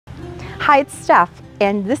Hi, it's Steph,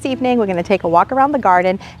 and this evening we're going to take a walk around the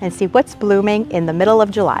garden and see what's blooming in the middle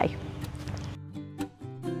of July.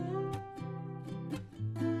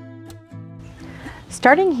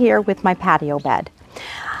 Starting here with my patio bed.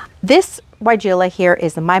 This weigela here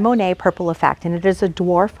is the My Monet Purple Effect, and it is a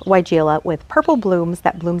dwarf weigela with purple blooms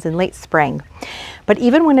that blooms in late spring. But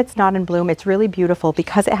even when it's not in bloom, it's really beautiful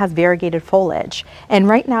because it has variegated foliage. And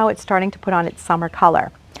right now it's starting to put on its summer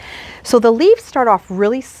color. So the leaves start off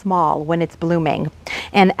really small when it's blooming.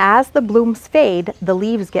 And as the blooms fade, the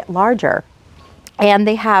leaves get larger. And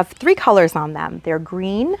they have three colors on them. They're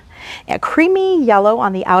green, a creamy yellow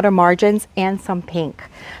on the outer margins, and some pink.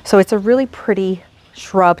 So it's a really pretty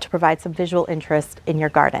shrub to provide some visual interest in your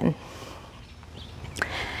garden.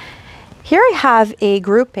 Here I have a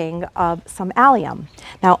grouping of some allium.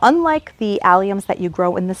 Now, unlike the alliums that you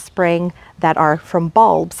grow in the spring that are from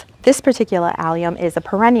bulbs, this particular allium is a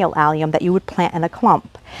perennial allium that you would plant in a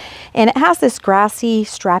clump. And it has this grassy,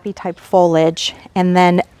 strappy type foliage, and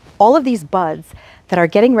then all of these buds that are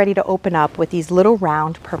getting ready to open up with these little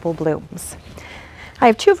round purple blooms. I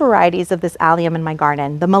have two varieties of this allium in my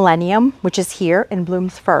garden. The Millennium, which is here and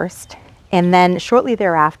blooms first, and then shortly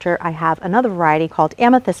thereafter I have another variety called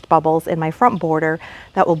Amethyst Bubbles in my front border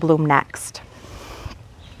that will bloom next.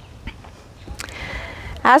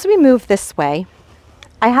 As we move this way,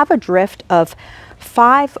 I have a drift of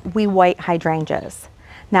 5 wee white hydrangeas.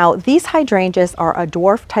 Now, these hydrangeas are a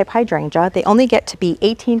dwarf type hydrangea. They only get to be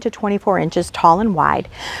 18 to 24 inches tall and wide.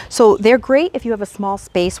 So they're great if you have a small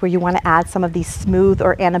space where you want to add some of these smooth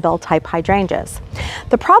or Annabelle type hydrangeas.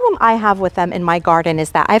 The problem I have with them in my garden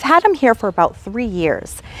is that I've had them here for about 3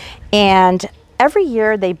 years. And every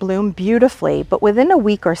year they bloom beautifully, but within a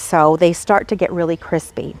week or so, they start to get really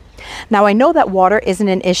crispy. Now, I know that water isn't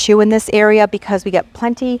an issue in this area because we get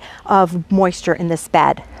plenty of moisture in this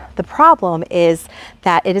bed. The problem is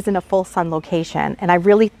that it isn't a full sun location, and I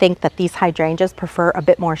really think that these hydrangeas prefer a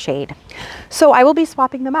bit more shade. So I will be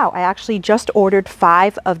swapping them out. I actually just ordered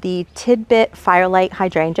 5 of the Tidbit Firelight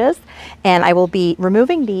hydrangeas, and I will be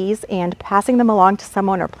removing these and passing them along to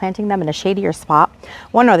someone or planting them in a shadier spot,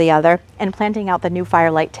 one or the other, and planting out the new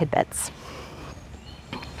Firelight Tidbits.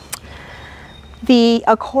 The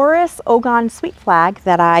Acorus Ogon Sweet Flag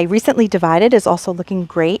that I recently divided is also looking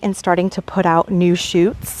great and starting to put out new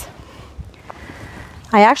shoots.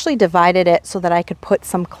 I actually divided it so that I could put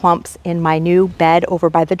some clumps in my new bed over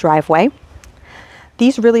by the driveway.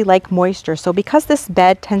 These really like moisture, so because this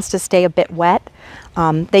bed tends to stay a bit wet,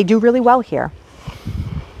 they do really well here.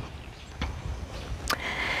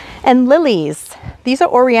 And lilies. These are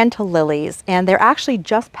oriental lilies, and they're actually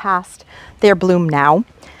just past their bloom now.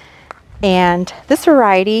 And this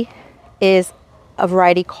variety is a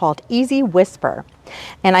variety called Easy Whisper.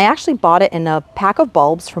 And I actually bought it in a pack of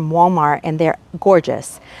bulbs from Walmart, and they're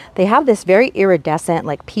gorgeous. They have this very iridescent,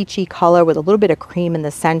 like peachy color with a little bit of cream in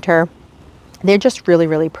the center. They're just really,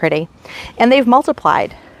 really pretty. And they've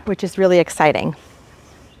multiplied, which is really exciting.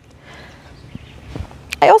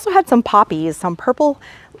 I also had some poppies, some purple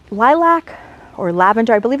lilac or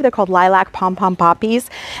lavender. I believe they're called lilac pom-pom poppies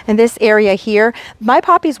in this area here. My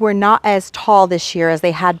poppies were not as tall this year as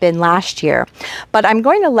they had been last year, but I'm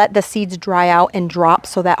going to let the seeds dry out and drop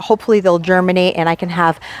so that hopefully they'll germinate and I can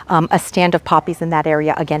have a stand of poppies in that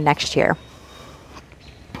area again next year.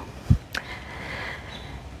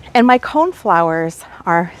 And my coneflowers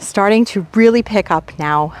are starting to really pick up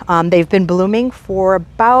now. They've been blooming for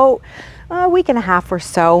about a week and a half or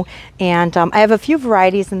so, and I have a few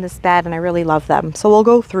varieties in this bed and I really love them. So we'll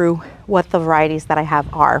go through what the varieties that I have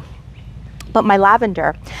are. But my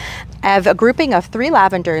lavender, I have a grouping of 3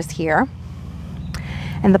 lavenders here,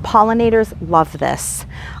 and the pollinators love this.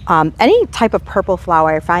 Any type of purple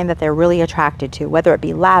flower I find that they're really attracted to, whether it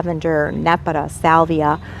be lavender, nepeta,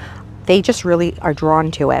 salvia, they just really are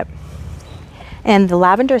drawn to it. And the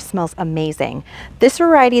lavender smells amazing. This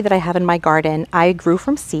variety that I have in my garden, I grew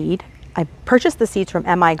from seed. I purchased the seeds from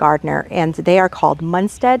M.I. Gardner, and they are called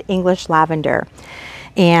Munstead English Lavender.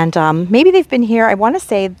 And maybe they've been here, I want to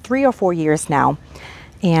say 3 or 4 years now.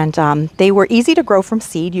 And they were easy to grow from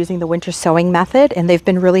seed using the winter sowing method, and they've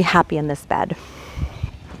been really happy in this bed.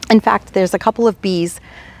 In fact, there's a couple of bees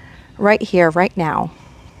right here, right now.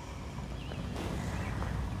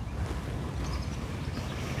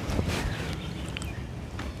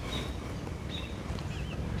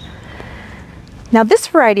 Now, this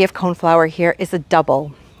variety of coneflower here is a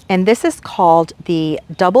double, and this is called the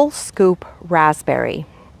Double Scoop Raspberry.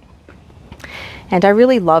 And I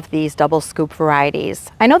really love these double scoop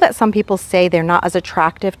varieties. I know that some people say they're not as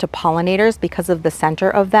attractive to pollinators because of the center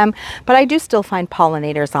of them, but I do still find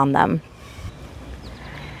pollinators on them.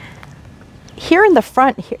 here in the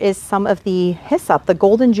front is some of the hyssop, the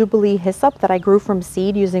Golden Jubilee hyssop that I grew from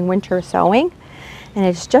seed using winter sowing. And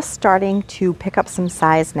it's just starting to pick up some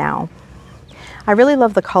size now. I really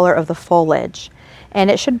love the color of the foliage,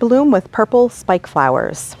 and it should bloom with purple spike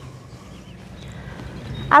flowers.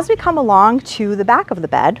 As we come along to the back of the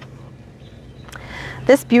bed,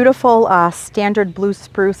 this beautiful standard blue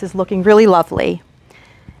spruce is looking really lovely.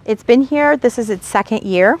 It's been here, this is its second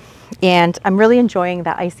year, and I'm really enjoying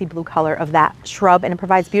that icy blue color of that shrub, and it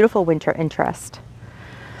provides beautiful winter interest.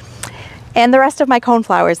 And the rest of my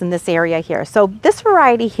coneflowers in this area here. So this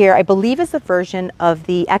variety here, I believe, is a version of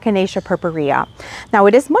the Echinacea purpurea. Now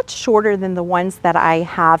it is much shorter than the ones that I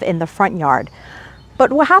have in the front yard.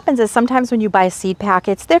 But what happens is sometimes when you buy seed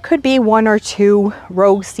packets, there could be 1 or 2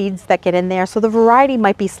 rogue seeds that get in there. So the variety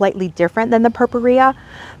might be slightly different than the purpurea,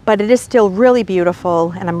 but it is still really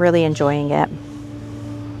beautiful and I'm really enjoying it.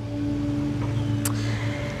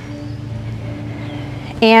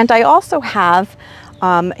 And I also have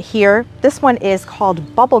here, this one is called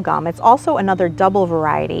Bubblegum. It's also another double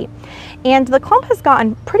variety. And the clump has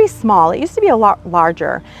gotten pretty small. It used to be a lot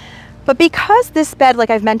larger. But because this bed, like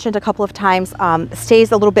I've mentioned a couple of times,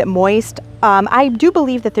 stays a little bit moist, I do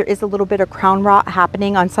believe that there is a little bit of crown rot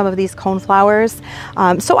happening on some of these coneflowers.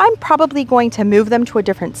 So I'm probably going to move them to a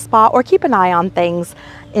different spot or keep an eye on things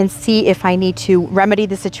and see if I need to remedy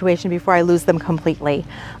the situation before I lose them completely.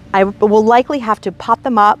 I will likely have to pot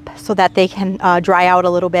them up so that they can dry out a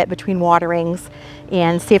little bit between waterings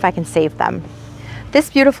and see if I can save them. This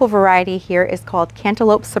beautiful variety here is called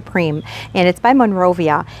Cantaloupe Supreme, and it's by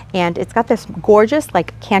Monrovia, and it's got this gorgeous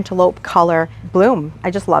like cantaloupe color bloom. I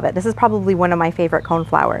just love it. This is probably one of my favorite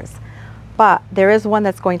coneflowers. But there is one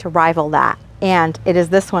that's going to rival that, and it is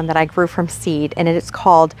this one that I grew from seed, and it is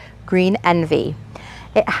called Green Envy.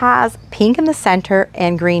 It has pink in the center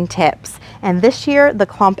and green tips. And this year, the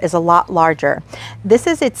clump is a lot larger. This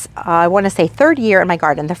is its, I want to say, 3rd year in my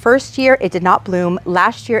garden. The first year, it did not bloom.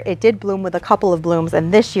 Last year, it did bloom with a couple of blooms.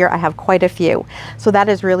 And this year, I have quite a few. So that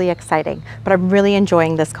is really exciting. But I'm really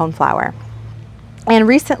enjoying this coneflower. And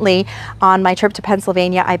recently, on my trip to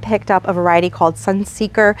Pennsylvania, I picked up a variety called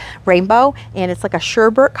Sunseeker Rainbow, and it's like a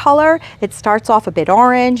sherbet color. It starts off a bit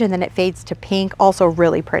orange, and then it fades to pink, also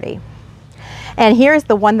really pretty. And here's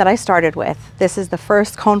the one that I started with. This is the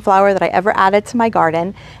first coneflower that I ever added to my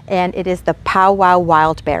garden, and it is the Pow Wow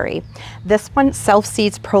Wildberry. This one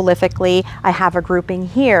self-seeds prolifically. I have a grouping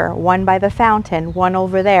here, one by the fountain, one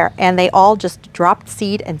over there, and they all just dropped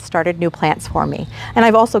seed and started new plants for me. And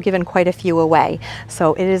I've also given quite a few away.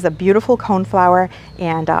 So it is a beautiful coneflower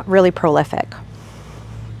and really prolific.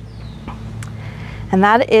 And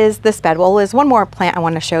that is this bed. Well, there's one more plant I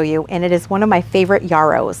want to show you, and it is one of my favorite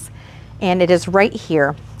yarrows. And it is right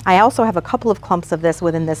here. I also have a couple of clumps of this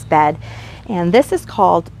within this bed. And this is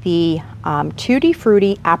called the Tutti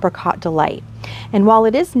Frutti Apricot Delight. And while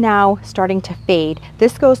it is now starting to fade,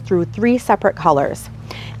 this goes through 3 separate colors.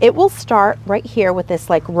 It will start right here with this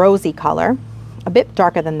like rosy color, a bit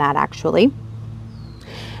darker than that actually.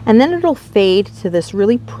 And then it'll fade to this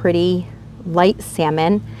really pretty light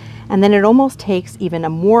salmon. And then it almost takes even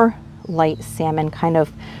a more light salmon kind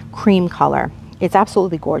of cream color. It's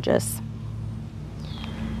absolutely gorgeous.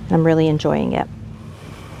 I'm really enjoying it.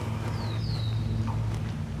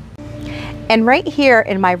 And right here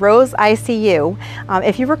in my Rose ICU,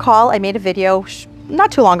 if you recall, I made a video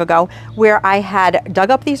not too long ago where I had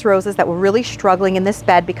dug up these roses that were really struggling in this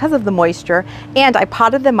bed because of the moisture, and I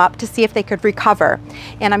potted them up to see if they could recover.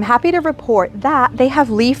 And I'm happy to report that they have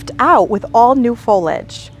leafed out with all new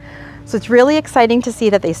foliage. So it's really exciting to see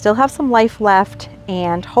that they still have some life left,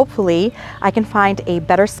 and hopefully I can find a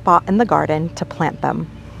better spot in the garden to plant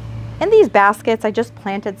them. In these baskets, I just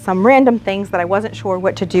planted some random things that I wasn't sure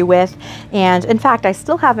what to do with. And in fact, I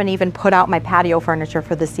still haven't even put out my patio furniture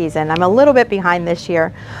for the season. I'm a little bit behind this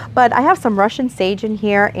year, but I have some Russian sage in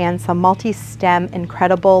here and some multi-stem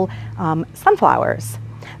incredible sunflowers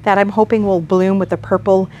that I'm hoping will bloom with the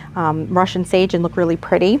purple Russian sage and look really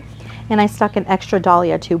pretty. And I stuck an extra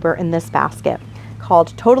dahlia tuber in this basket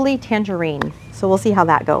called Totally Tangerine. So we'll see how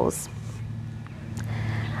that goes.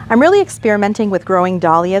 I'm really experimenting with growing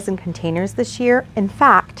dahlias in containers this year. In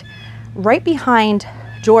fact, right behind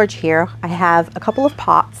George here, I have a couple of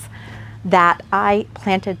pots that I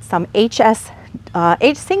planted some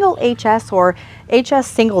single HS or HS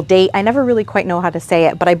single date. I never really quite know how to say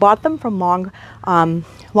it, but I bought them from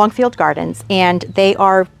Longfield Gardens, and they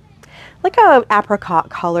are like a apricot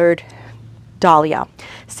colored dahlia.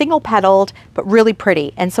 Single petaled, but really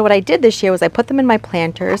pretty. And so what I did this year was I put them in my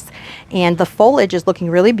planters, and the foliage is looking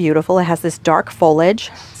really beautiful. It has this dark foliage.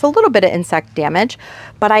 It's a little bit of insect damage,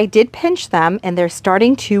 but I did pinch them and they're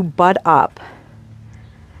starting to bud up.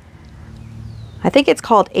 I think it's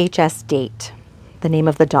called HS Date, the name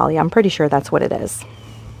of the dahlia. I'm pretty sure that's what it is.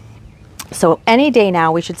 So any day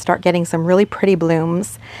now we should start getting some really pretty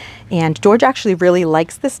blooms. And George actually really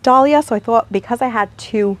likes this dahlia, so I thought because I had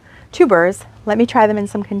 2 tubers, let me try them in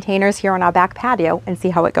some containers here on our back patio and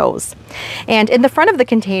see how it goes. And in the front of the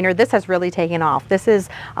container, this has really taken off. This is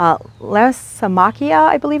Lesamachia,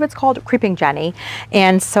 I believe it's called, Creeping Jenny.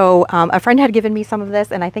 And so a friend had given me some of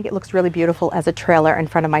this, and I think it looks really beautiful as a trailer in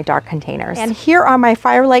front of my dark containers. And here are my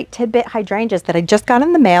Firelight Tidbit hydrangeas that I just got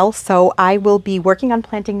in the mail, so I will be working on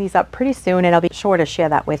planting these up pretty soon, and I'll be sure to share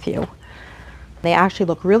that with you. They actually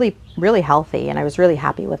look really, really healthy, and I was really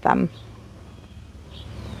happy with them.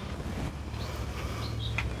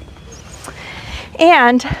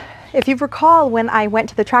 And if you recall, when I went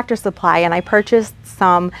to the Tractor Supply and I purchased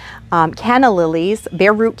some canna lilies,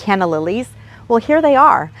 bare root canna lilies, well, here they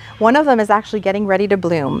are. One of them is actually getting ready to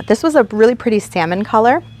bloom. This was a really pretty salmon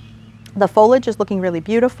color. The foliage is looking really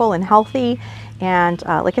beautiful and healthy. And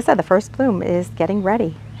like I said, the first bloom is getting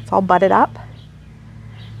ready. It's all budded up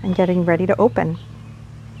and getting ready to open.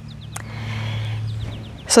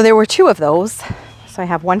 So there were 2 of those. So I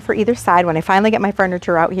have one for either side. When I finally get my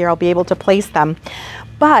furniture out here, I'll be able to place them.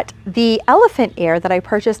 But the elephant ear that I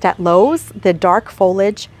purchased at Lowe's, the dark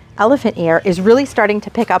foliage elephant ear, is really starting to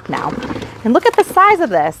pick up now. And look at the size of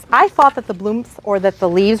this. I thought that the blooms, or that the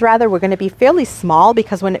leaves rather, were going to be fairly small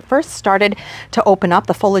because when it first started to open up,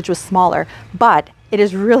 the foliage was smaller. But it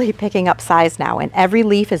is really picking up size now, and every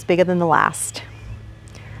leaf is bigger than the last.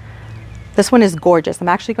 This one is gorgeous. I'm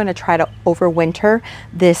actually going to try to overwinter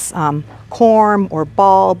this corm or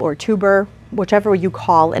bulb or tuber, whichever you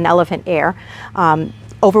call an elephant ear,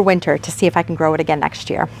 overwinter to see if I can grow it again next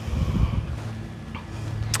year.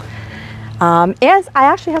 As I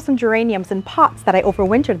actually have some geraniums in pots that I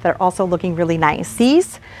overwintered that are also looking really nice.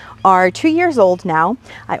 These are 2 years old now.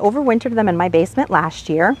 I overwintered them in my basement last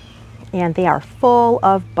year, and they are full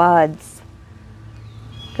of buds.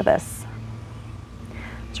 Look at this.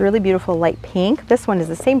 It's a really beautiful light pink. This one is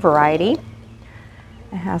the same variety.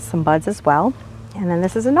 It has some buds as well. And then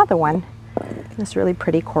this is another one, this really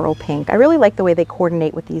pretty coral pink. I really like the way they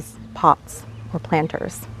coordinate with these pots or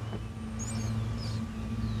planters.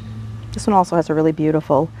 This one also has a really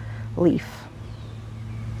beautiful leaf.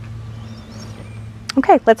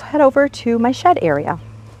 Okay, let's head over to my shed area.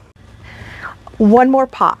 One more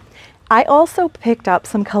pot. I also picked up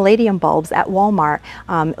some caladium bulbs at Walmart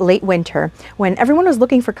late winter when everyone was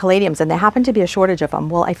looking for caladiums, and there happened to be a shortage of them.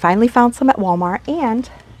 Well, I finally found some at Walmart, and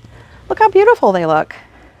look how beautiful they look.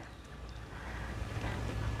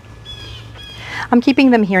 I'm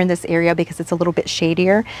keeping them here in this area because it's a little bit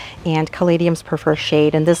shadier, and caladiums prefer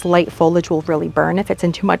shade, and this light foliage will really burn if it's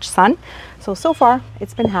in too much sun. So far,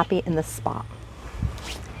 it's been happy in this spot.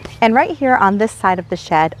 And right here on this side of the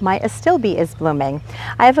shed, my astilbe is blooming.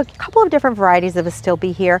 I have a couple of different varieties of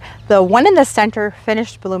astilbe here. The one in the center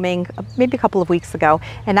finished blooming maybe a couple of weeks ago,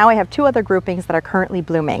 and now I have 2 other groupings that are currently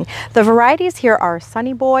blooming. The varieties here are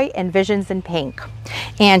Sunny Boy and Visions in Pink.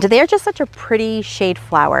 And they're just such a pretty shade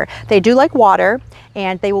flower. They do like water,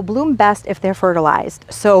 and they will bloom best if they're fertilized.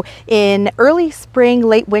 So in early spring,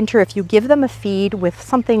 late winter, if you give them a feed with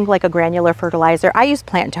something like a granular fertilizer, I use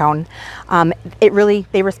Plant Tone,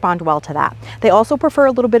 they respond well to that. They also prefer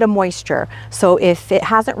a little bit of moisture. So if it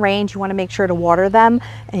hasn't rained, you want to make sure to water them,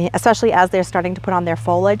 especially as they're starting to put on their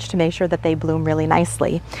foliage, to make sure that they bloom really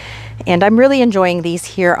nicely. And I'm really enjoying these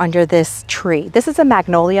here under this tree. This is a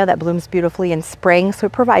magnolia that blooms beautifully in spring, so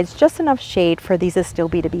it provides just enough shade for these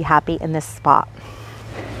astilbe to be happy in this spot.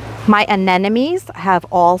 My anemones have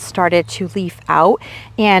all started to leaf out,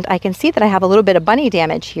 and I can see that I have a little bit of bunny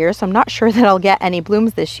damage here, so I'm not sure that I'll get any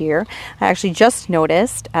blooms this year. I actually just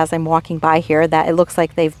noticed as I'm walking by here that it looks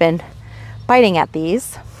like they've been biting at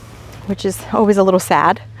these, which is always a little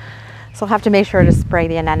sad. So I'll have to make sure to spray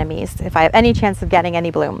the anemones if I have any chance of getting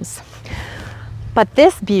any blooms. But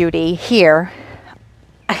this beauty here,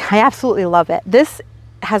 I absolutely love it. This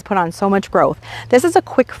has put on so much growth. This is a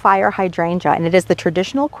quick fire hydrangea, and it is the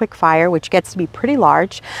traditional quick fire, which gets to be pretty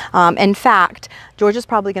large. In fact, George is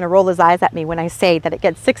probably going to roll his eyes at me when I say that it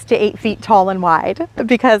gets 6 to 8 feet tall and wide,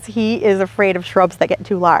 because he is afraid of shrubs that get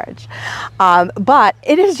too large. But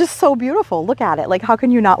it is just so beautiful. Look at it. Like, how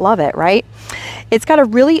can you not love it, right? It's got a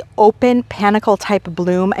really open panicle type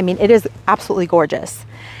bloom. I mean, it is absolutely gorgeous.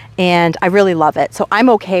 and I really love it. So I'm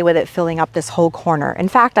okay with it filling up this whole corner. In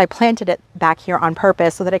fact, I planted it back here on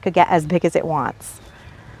purpose so that it could get as big as it wants.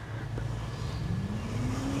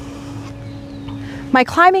 My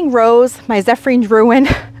climbing rose, my Zephyrine Ruin,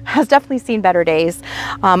 has definitely seen better days.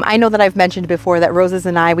 I know that I've mentioned before that roses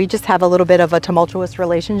and we just have a little bit of a tumultuous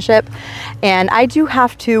relationship, and I do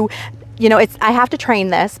have to, you know, I have to train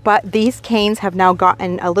this, but these canes have now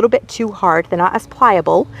gotten a little bit too hard. They're not as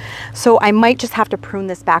pliable, so I might just have to prune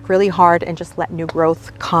this back really hard and just let new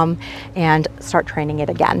growth come and start training it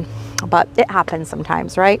again. But it happens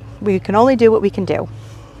sometimes, right? We can only do what we can do.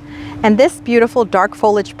 And this beautiful dark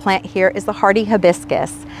foliage plant here is the hardy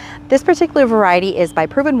hibiscus. This particular variety is by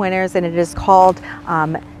Proven Winners, and it is called,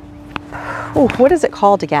 what is it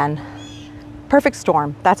called again? Perfect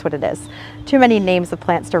Storm, that's what it is. Too many names of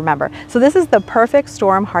plants to remember. So this is the Perfect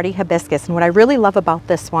Storm hardy hibiscus, and what I really love about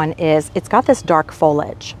this one is it's got this dark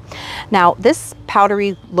foliage. Now this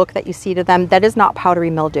powdery look that you see to them, that is not powdery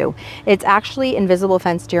mildew. It's actually invisible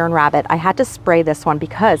fence deer and rabbit. I had to spray this one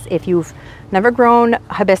because if you've never grown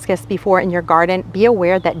hibiscus before in your garden, be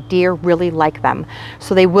aware that deer really like them.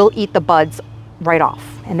 So they will eat the buds right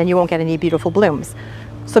off, and then you won't get any beautiful blooms.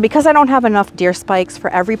 So because I don't have enough deer spikes for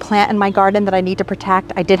every plant in my garden that I need to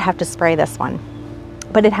protect, I did have to spray this one.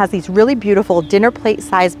 But it has these really beautiful dinner plate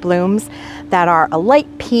sized blooms that are a light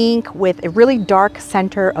pink with a really dark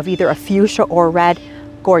center of either a fuchsia or red.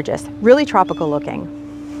 Gorgeous, really tropical looking.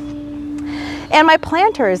 And my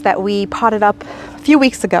planters that we potted up a few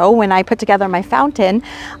weeks ago when I put together my fountain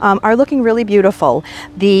are looking really beautiful.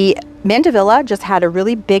 The Mandevilla just had a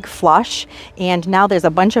really big flush, and now there's a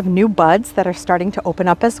bunch of new buds that are starting to open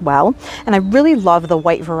up as well. And I really love the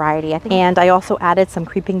white variety. And I also added some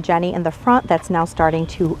Creeping Jenny in the front that's now starting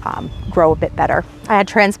to grow a bit better. I had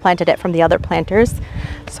transplanted it from the other planters,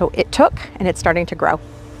 so it took and it's starting to grow.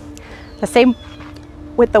 The same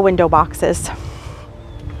with the window boxes.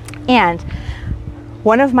 And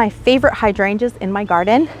one of my favorite hydrangeas in my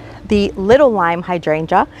garden, the Little Lime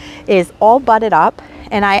hydrangea, is all budded up,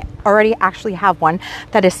 and I already actually have one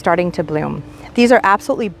that is starting to bloom. These are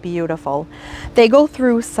absolutely beautiful. They go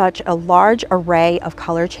through such a large array of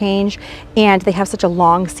color change, and they have such a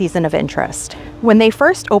long season of interest. When they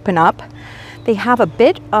first open up, they have a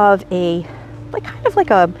bit of a, kind of like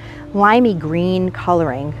a limey green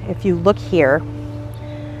coloring. If you look here,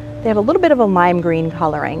 they have a little bit of a lime green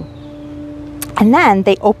coloring. And then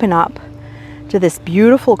they open up to this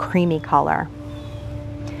beautiful creamy color.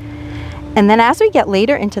 And then as we get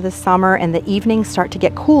later into the summer and the evenings start to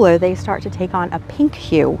get cooler, they start to take on a pink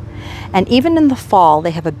hue. And even in the fall,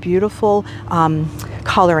 they have a beautiful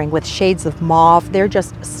coloring with shades of mauve. They're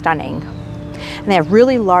just stunning. And they have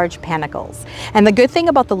really large panicles. And the good thing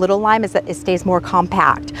about the Little Lime is that it stays more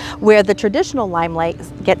compact. Where the traditional limelight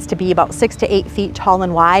gets to be about 6 to 8 feet tall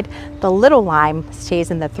and wide, the Little Lime stays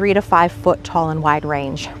in the 3 to 5 foot tall and wide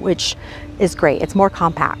range, which is great. It's more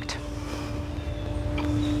compact.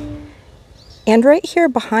 And right here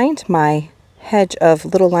behind my hedge of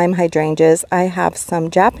Little Lime hydrangeas, I have some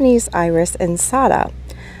Japanese iris and sada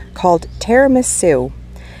called Tiramisu.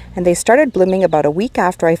 And they started blooming about a week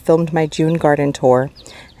after I filmed my June garden tour,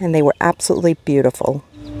 and they were absolutely beautiful.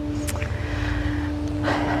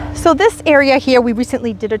 So this area here, we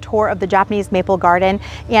recently did a tour of the Japanese maple garden,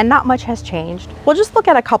 and not much has changed. We'll just look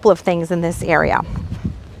at a couple of things in this area.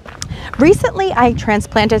 Recently, I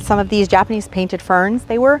transplanted some of these Japanese painted ferns.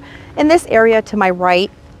 They were in this area to my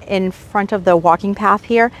right in front of the walking path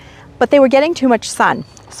here, but they were getting too much sun.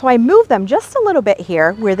 So I moved them just a little bit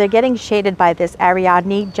here where they're getting shaded by this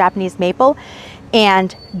Ariadne Japanese maple.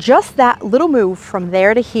 And just that little move from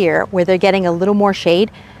there to here where they're getting a little more shade,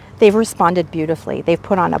 they've responded beautifully. They've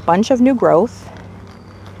put on a bunch of new growth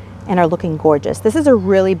and are looking gorgeous. This is a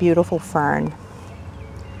really beautiful fern.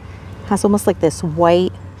 Has almost like this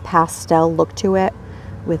white pastel look to it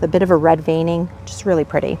with a bit of a red veining, just really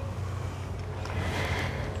pretty.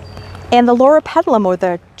 And the Loropetalum, or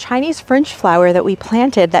the Chinese French flower that we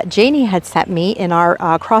planted that Janie had sent me in our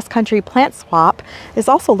cross-country plant swap, is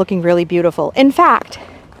also looking really beautiful. In fact,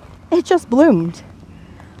 it just bloomed.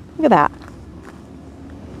 Look at that.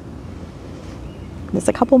 There's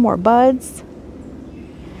a couple more buds.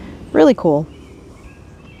 Really cool.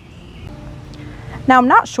 Now, I'm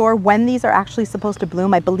not sure when these are actually supposed to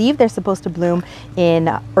bloom. I believe they're supposed to bloom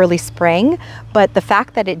in early spring, but the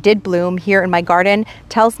fact that it did bloom here in my garden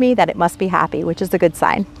tells me that it must be happy, which is a good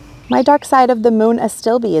sign. My dark side of the moon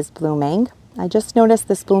astilbe is blooming. I just noticed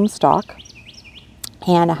this bloom stalk,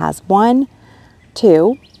 and it has 1,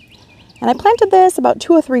 2, and I planted this about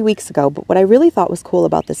 2 or 3 weeks ago, but what I really thought was cool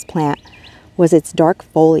about this plant was its dark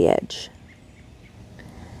foliage.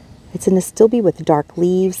 It's an astilbe with dark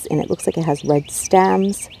leaves, and it looks like it has red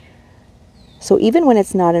stems. So even when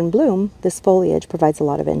it's not in bloom, this foliage provides a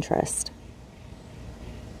lot of interest.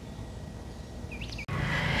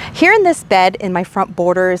 Here in this bed in my front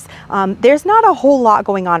borders, there's not a whole lot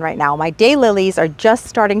going on right now. My daylilies are just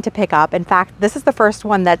starting to pick up. In fact, this is the first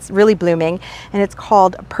one that's really blooming, and it's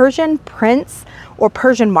called Persian Prince or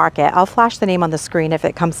Persian Market. I'll flash the name on the screen if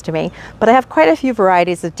it comes to me. But I have quite a few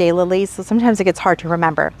varieties of daylilies, so sometimes it gets hard to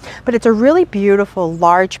remember. But it's a really beautiful,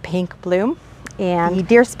 large pink bloom, and the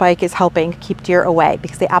deer spike is helping keep deer away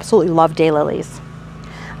because they absolutely love daylilies.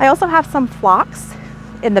 I also have some phlox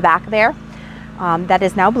in the back there. That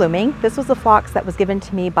is now blooming. This was a phlox that was given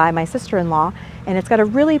to me by my sister-in-law, and it's got a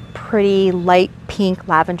really pretty light pink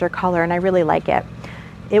lavender color, and I really like it.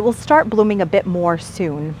 It will start blooming a bit more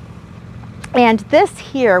soon. And this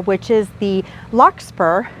here, which is the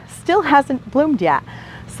larkspur, still hasn't bloomed yet.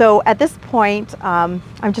 So at this point, I'm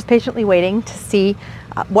just patiently waiting to see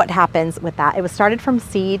what happens with that. It was started from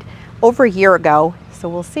seed over a year ago, so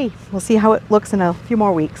we'll see. We'll see how it looks in a few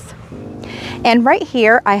more weeks. And right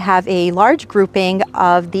here I have a large grouping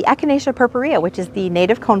of the Echinacea purpurea, which is the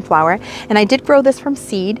native coneflower, and I did grow this from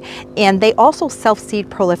seed, and they also self-seed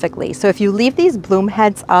prolifically. So if you leave these bloom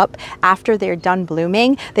heads up after they're done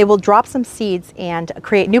blooming, they will drop some seeds and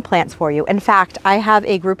create new plants for you. In fact, I have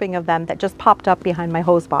a grouping of them that just popped up behind my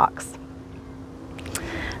hose box,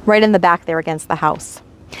 right in the back there against the house.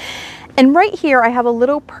 And right here I have a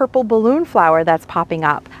little purple balloon flower that's popping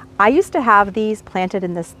up. I used to have these planted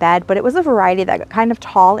in this bed, but it was a variety that got kind of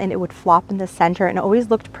tall and it would flop in the center and it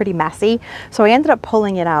always looked pretty messy. So I ended up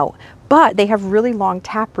pulling it out. But they have really long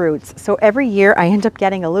tap roots. So every year I end up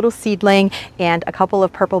getting a little seedling and a couple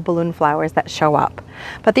of purple balloon flowers that show up.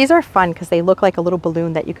 But these are fun because they look like a little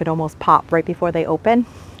balloon that you could almost pop right before they open.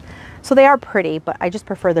 So they are pretty, but I just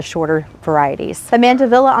prefer the shorter varieties. The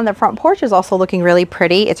mandevilla on the front porch is also looking really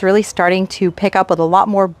pretty. It's really starting to pick up with a lot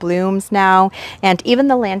more blooms now. And even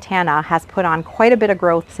the lantana has put on quite a bit of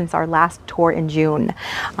growth since our last tour in June.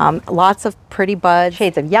 Lots of pretty buds,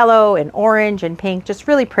 shades of yellow and orange and pink, just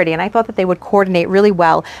really pretty. And I thought that they would coordinate really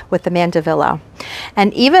well with the mandevilla.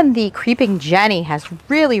 And even the creeping Jenny has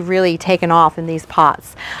really taken off in these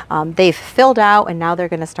pots. They've filled out and now they're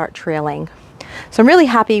gonna start trailing. So I'm really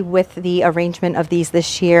happy with the arrangement of these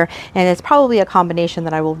this year, and it's probably a combination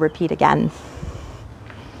that I will repeat again.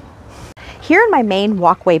 Here in my main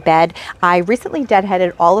walkway bed, I recently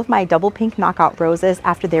deadheaded all of my double pink knockout roses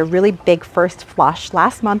after their really big first flush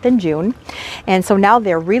last month in June. And so now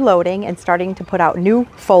they're reloading and starting to put out new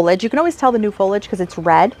foliage. You can always tell the new foliage because it's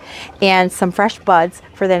red, and some fresh buds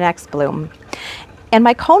for their next bloom. And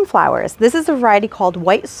my coneflowers, this is a variety called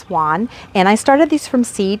White Swan, and I started these from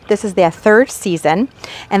seed. This is their third season,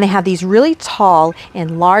 and they have these really tall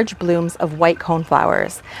and large blooms of white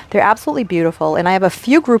coneflowers. They're absolutely beautiful, and I have a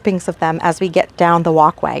few groupings of them as we get down the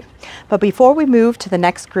walkway. But before we move to the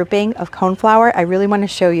next grouping of coneflower, I really want to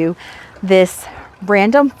show you this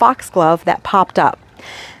random foxglove that popped up.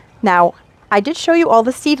 Now, I did show you all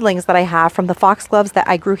the seedlings that I have from the foxgloves that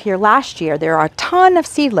I grew here last year. There are a ton of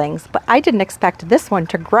seedlings, but I didn't expect this one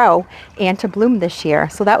to grow and to bloom this year.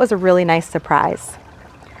 So that was a really nice surprise.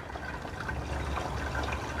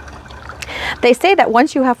 They say that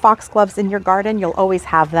once you have foxgloves in your garden, you'll always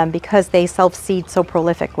have them because they self-seed so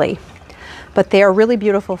prolifically. But they are a really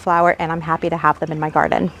beautiful flower, and I'm happy to have them in my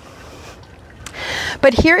garden.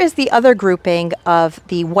 But here is the other grouping of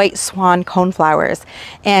the White Swan coneflowers,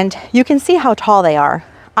 and you can see how tall they are.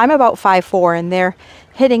 I'm about 5'4", and they're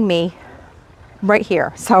hitting me right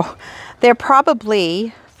here. So they're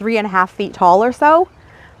probably 3.5 feet tall or so,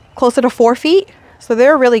 closer to 4 feet. So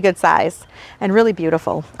they're a really good size and really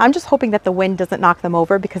beautiful. I'm just hoping that the wind doesn't knock them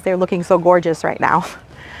over because they're looking so gorgeous right now.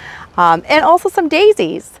 And also some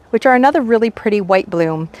daisies, which are another really pretty white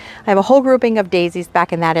bloom. I have a whole grouping of daisies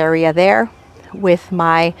back in that area there, with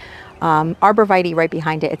my arborvitae right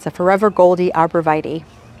behind it. It's a Forever Goldie arborvitae.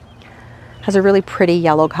 Has a really pretty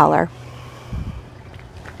yellow color.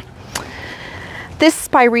 This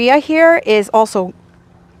spirea here is also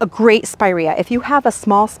a great spirea. If you have a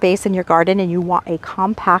small space in your garden and you want a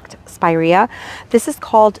compact spirea, this is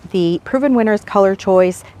called the Proven Winners Color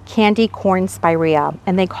Choice Candy Corn Spirea.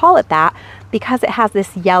 And they call it that because it has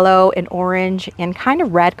this yellow and orange and kind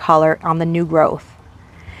of red color on the new growth.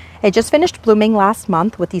 It just finished blooming last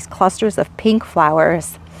month with these clusters of pink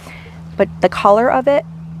flowers, but the color of it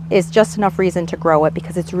is just enough reason to grow it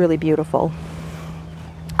because it's really beautiful.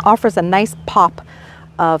 Offers a nice pop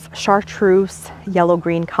of chartreuse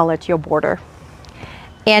yellow-green color to your border.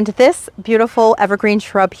 And this beautiful evergreen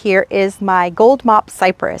shrub here is my gold mop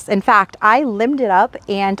cypress. In fact, I limbed it up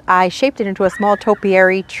and I shaped it into a small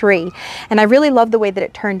topiary tree. And I really love the way that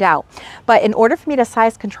it turned out. But in order for me to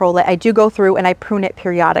size control it, I do go through and I prune it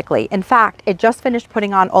periodically. In fact, it just finished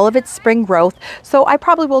putting on all of its spring growth, so I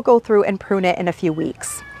probably will go through and prune it in a few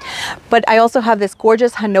weeks. But I also have this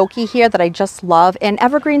gorgeous hinoki here that I just love, and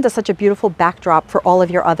evergreens are such a beautiful backdrop for all of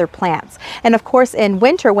your other plants. And of course, in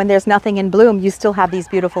winter when there's nothing in bloom, you still have these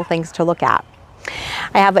beautiful things to look at.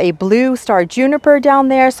 I have a blue star juniper down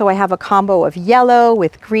there, so I have a combo of yellow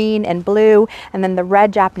with green and blue, and then the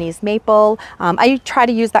red Japanese maple. I try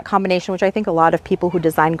to use that combination, which I think a lot of people who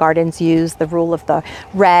design gardens use, the rule of the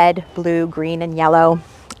red, blue, green, and yellow.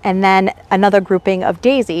 And then another grouping of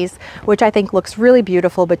daisies, which I think looks really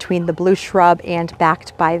beautiful between the blue shrub and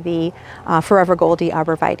backed by the Forever Goldie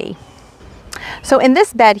arborvitae. So in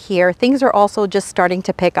this bed here, things are also just starting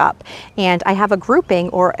to pick up. And I have a grouping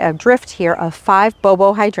or a drift here of 5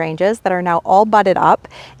 bobo hydrangeas that are now all budded up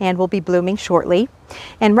and will be blooming shortly.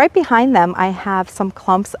 And right behind them, I have some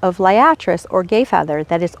clumps of liatris or gay feather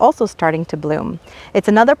that is also starting to bloom. It's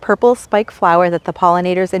another purple spike flower that the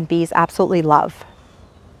pollinators and bees absolutely love.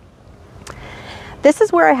 This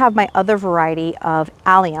is where I have my other variety of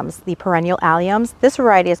alliums, the perennial alliums. This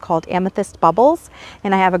variety is called Amethyst Bubbles,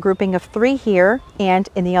 and I have a grouping of 3 here and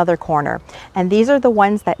in the other corner. And these are the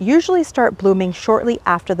ones that usually start blooming shortly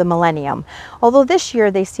after the millennium, although this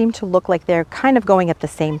year they seem to look like they're kind of going at the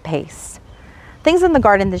same pace. Things in the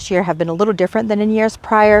garden this year have been a little different than in years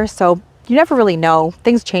prior, so you never really know.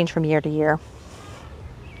 Things change from year to year.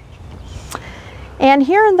 And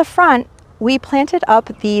here in the front, we planted up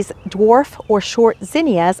these dwarf or short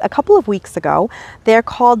zinnias a couple of weeks ago. They're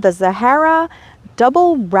called the Zahara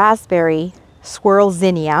Double Raspberry Squirrel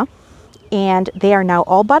Zinnia, and they are now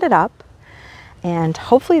all budded up, and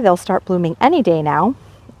hopefully they'll start blooming any day now.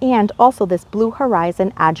 And also this Blue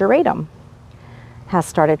Horizon Ageratum has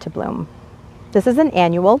started to bloom. This is an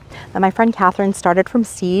annual that my friend Catherine started from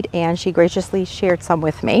seed, and she graciously shared some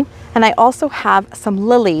with me. And I also have some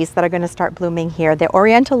lilies that are going to start blooming here. They're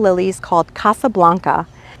oriental lilies called Casablanca.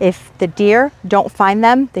 If the deer don't find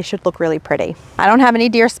them, they should look really pretty. I don't have any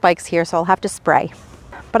deer spikes here, so I'll have to spray.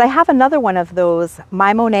 But I have another one of those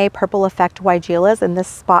My Monet Purple Effect Weigelas in this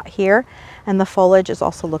spot here, and the foliage is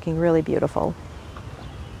also looking really beautiful.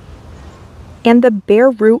 And the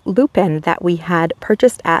bare root lupin that we had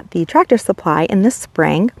purchased at the Tractor Supply in the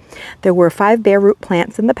spring. There were 5 bare root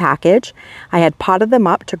plants in the package. I had potted them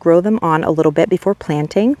up to grow them on a little bit before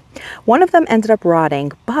planting. One of them ended up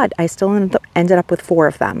rotting, but I still ended up with 4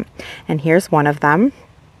 of them. And here's one of them,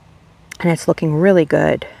 and it's looking really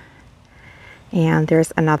good. And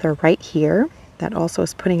there's another right here that also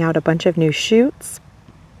is putting out a bunch of new shoots.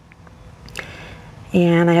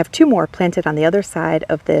 And I have 2 more planted on the other side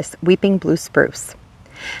of this weeping blue spruce.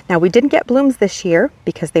 Now, we didn't get blooms this year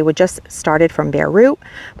because they were just started from bare root,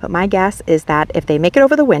 but my guess is that if they make it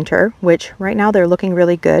over the winter, which right now they're looking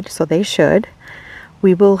really good, so they should,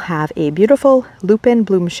 we will have a beautiful lupin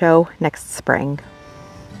bloom show next spring.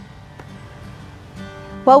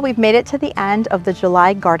 Well, we've made it to the end of the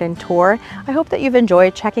July garden tour. I hope that you've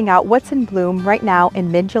enjoyed checking out what's in bloom right now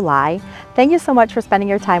in mid-July. Thank you so much for spending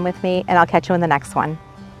your time with me, and I'll catch you in the next one.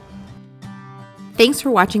 Thanks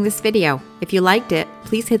for watching this video. If you liked it,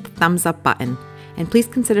 please hit the thumbs up button, and please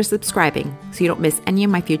consider subscribing so you don't miss any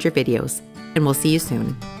of my future videos. And we'll see you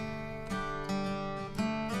soon.